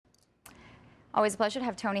Always a pleasure to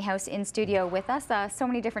have Tony House in studio with us. So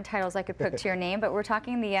many different titles I could put to your name, but we're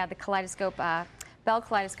talking the Kaleidoscope,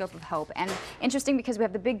 Kaleidoscope of Hope. And interesting because we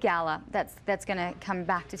have the big gala that's going to come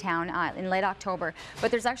back to town in late October.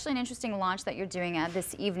 But there's actually an interesting launch that you're doing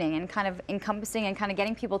this evening, and kind of encompassing and kind of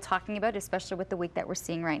getting people talking about, especially with the week that we're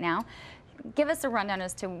seeing right now. Give us a rundown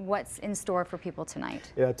as to what's in store for people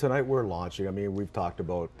tonight. Yeah, tonight we're launching. I mean, we've talked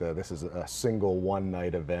about this is a single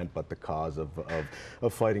one-night event, but the cause of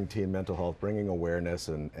fighting teen mental health, bringing awareness,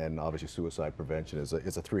 and obviously suicide prevention is a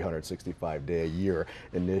 365-day-a-year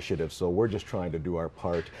initiative. So we're just trying to do our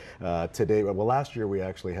part today. Well, last year we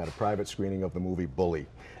actually had a private screening of the movie Bully,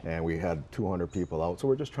 and we had 200 people out. So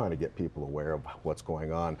we're just trying to get people aware of what's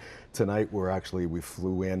going on. Tonight we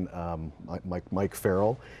flew in Mike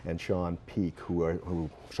Farrell and Sean Peak, who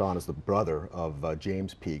Sean is the brother of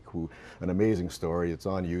James Peak, who an amazing story. It's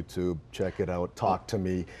on YouTube. Check it out. Talk to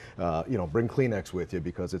me. You know, bring Kleenex with you,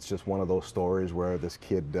 because it's just one of those stories where this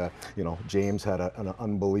kid, you know, James had an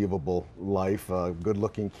unbelievable life.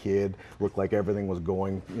 Good-looking kid, looked like everything was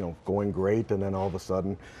going great, and then all of a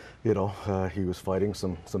sudden, you know, he was fighting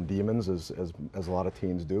some demons, as a lot of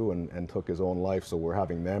teens do, and took his own life. So we're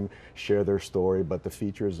having them share their story, but the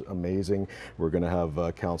feature's amazing. We're going to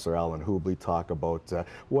have Councillor Alan Hubley talk about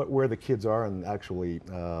where the kids are, and actually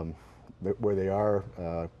where they are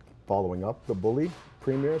following up the Bully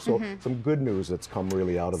premiere. So some good news that's come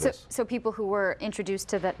really out of this. So people who were introduced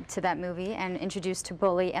to that movie and introduced to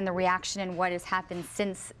Bully, and the reaction and what has happened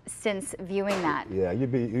since viewing that. Yeah,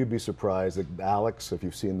 you'd be surprised. Alex, if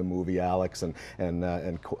you've seen the movie, Alex and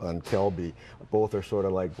Kelby, both are sort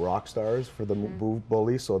of like rock stars for the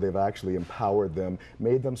Bully. So they've actually empowered them,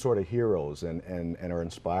 made them sort of heroes, and are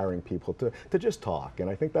inspiring people to just talk. And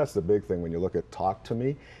I think that's the big thing when you look at Talk to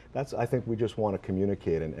Me. I think we just want to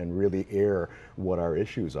communicate and really air what our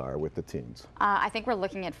issues are with the teens. I think we're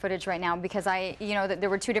looking at footage right now, because there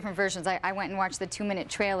were two different versions. I went and watched the 2-minute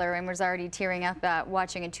trailer and was already tearing up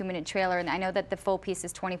watching a 2-minute trailer, and I know that the full piece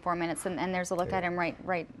is 24 minutes, and there's a look at him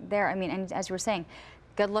right there. I mean, and as you were saying,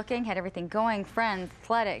 good looking, had everything going, friends,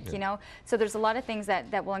 athletic, you know. So there's a lot of things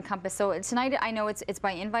that will encompass. So tonight, I know it's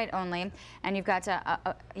by invite only, and you've got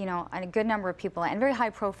a good number of people, and very high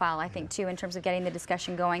profile, I think, too, in terms of getting the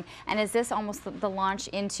discussion going. And is this almost the launch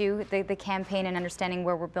into the campaign and understanding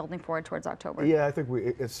where we're building forward towards October? Yeah, I think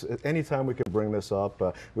it's anytime we can bring this up.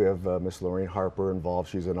 We have Miss Lorraine Harper involved.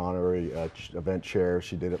 She's an honorary event chair.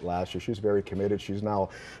 She did it last year. She's very committed. She's now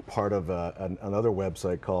part of another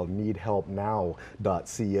website called needhelpnow.ca.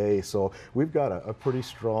 So we've got a pretty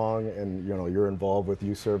strong, and you're involved with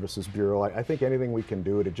Youth Services Bureau. I think anything we can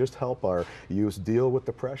do to just help our youth deal with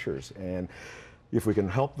the pressures, and if we can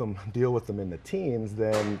help them deal with them in the teens,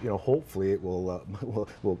 then hopefully it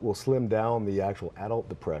will slim down the actual adult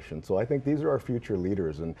depression. So I think these are our future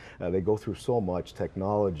leaders, and they go through so much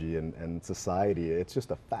technology and society. It's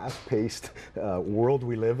just a fast-paced world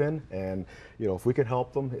we live in, and if we can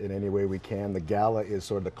help them in any way we can. The gala is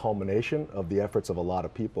sort of the culmination of the efforts of a lot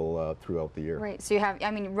of people throughout the year. Right. So you have,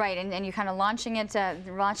 right, and you're kind of launching it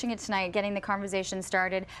tonight, getting the conversation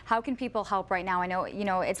started. How can people help right now? I know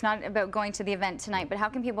it's not about going to the event tonight, but how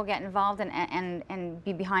can people get involved and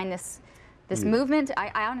be behind this movement?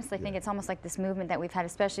 I honestly think it's almost like this movement that we've had,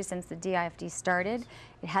 especially since the DIFD started.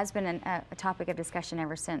 It has been a topic of discussion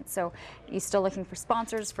ever since. So you're still looking for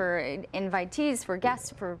sponsors, for invitees, for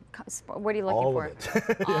guests, for what are you looking for?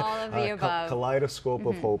 All of the above. Kaleidoscope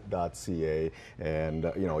of Hope.ca, and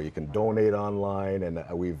you can donate online, and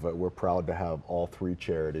we're proud to have all three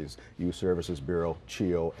charities, Youth Services Bureau,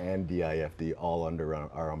 CHEO, and DIFD, all under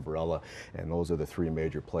our umbrella, and those are the three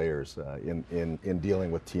major players in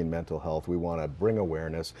dealing with teen mental health. We want to bring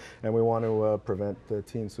awareness, and we want to prevent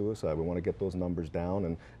teen suicide. We want to get those numbers down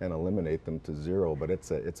and eliminate them to zero, but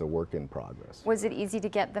it's a work in progress. Was it easy to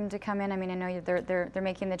get them to come in? I mean, I know they're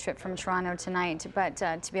making the trip from Toronto tonight, but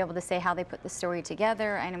to be able to say how they put the story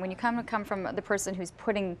together, and when you come from the person who's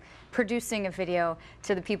producing a video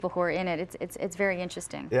to the people who are in it, it's very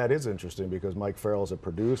interesting. Yeah, it is interesting, because Mike Farrell's a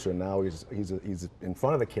producer, and now he's in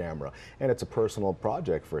front of the camera, and it's a personal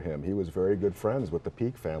project for him. He was very good friends with the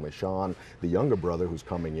Peak family. Sean, the younger brother who's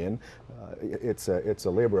coming in, it's a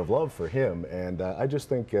labor of love for him, and I just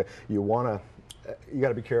think you got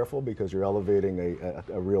to be careful, because you're elevating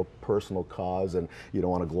a real personal cause, and you don't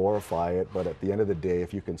want to glorify it. But at the end of the day,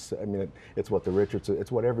 if you can, I mean, it's what the Richardsons,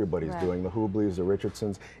 it's what everybody's doing, the Hubleys, the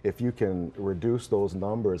Richardsons. If you can reduce those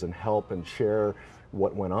numbers and help and share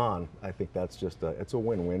what went on, I think that's just it's a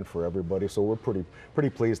win-win for everybody. So we're pretty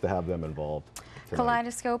pleased to have them involved tonight.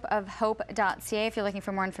 Kaleidoscope of Hope.ca if you're looking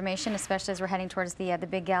for more information, especially as we're heading towards the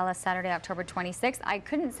big gala Saturday, October 26th. I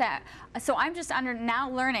couldn't say, so I'm just now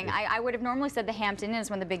learning. I would have normally said the Hampton is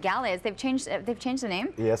when the big gala is. They've changed the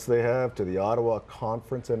name? Yes, they have, to the Ottawa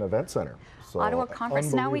Conference and Event Center. So, Ottawa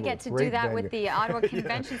Conference. Now we get to do that with the Ottawa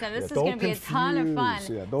Convention Center. This is going to be a ton of fun.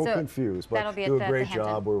 Yeah, don't confuse. But that'll be do at a great the Hampton.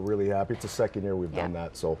 job. We're really happy. It's the second year we've done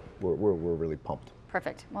that, so we're really pumped.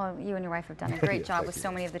 Perfect. Well, you and your wife have done a great job with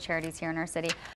so many of the charities here in our city.